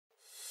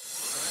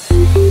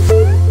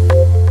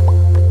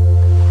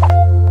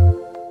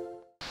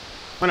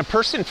When a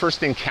person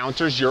first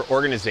encounters your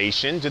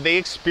organization, do they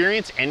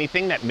experience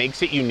anything that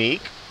makes it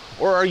unique?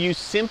 Or are you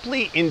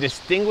simply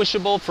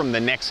indistinguishable from the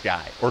next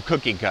guy or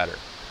cookie cutter?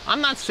 I'm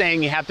not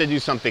saying you have to do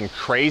something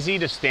crazy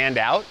to stand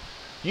out.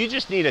 You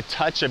just need a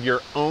touch of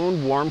your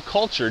own warm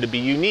culture to be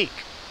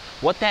unique.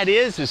 What that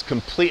is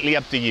completely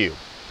up to you.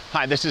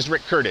 Hi, this is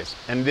Rick Curtis,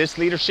 and this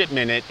Leadership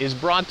Minute is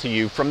brought to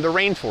you from the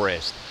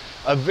rainforest,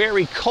 a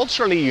very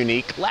culturally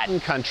unique Latin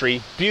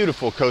country,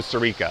 beautiful Costa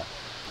Rica.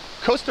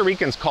 Costa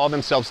Ricans call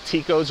themselves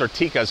ticos or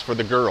ticas for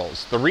the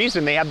girls. The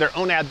reason, they have their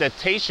own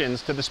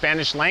adaptations to the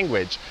Spanish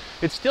language.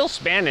 It's still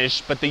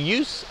Spanish, but the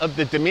use of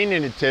the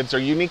diminutives are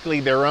uniquely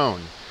their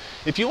own.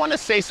 If you want to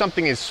say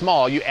something is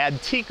small, you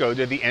add tico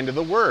to the end of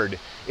the word.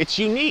 It's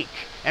unique.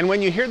 And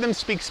when you hear them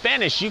speak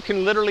Spanish, you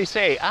can literally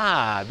say,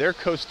 ah, they're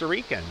Costa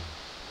Rican.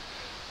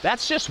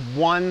 That's just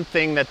one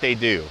thing that they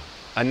do.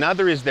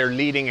 Another is their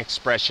leading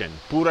expression,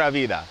 pura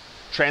vida,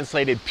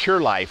 translated pure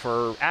life,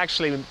 or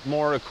actually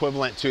more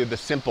equivalent to the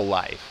simple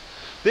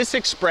life. This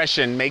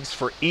expression makes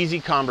for easy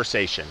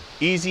conversation,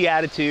 easy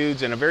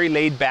attitudes, and a very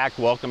laid-back,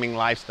 welcoming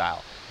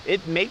lifestyle.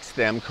 It makes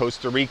them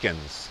Costa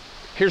Ricans.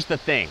 Here's the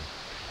thing.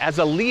 As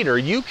a leader,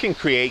 you can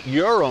create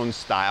your own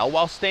style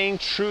while staying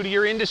true to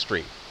your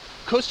industry.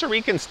 Costa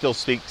Ricans still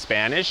speak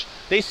Spanish.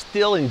 They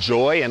still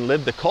enjoy and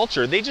live the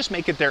culture. They just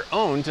make it their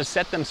own to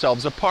set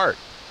themselves apart.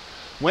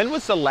 When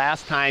was the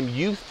last time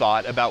you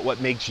thought about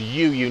what makes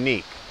you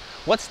unique?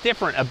 What's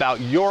different about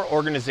your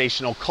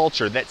organizational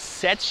culture that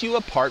sets you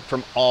apart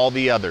from all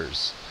the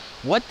others?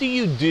 What do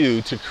you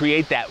do to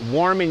create that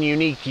warm and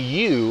unique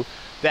you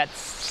that's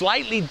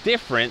slightly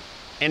different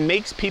and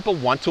makes people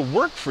want to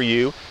work for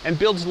you and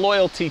builds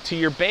loyalty to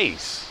your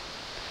base?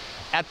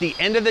 At the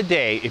end of the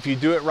day, if you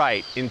do it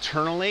right,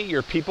 internally,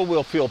 your people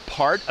will feel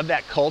part of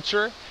that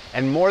culture,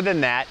 and more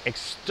than that,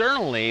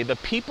 externally, the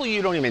people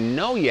you don't even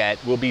know yet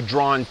will be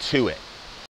drawn to it.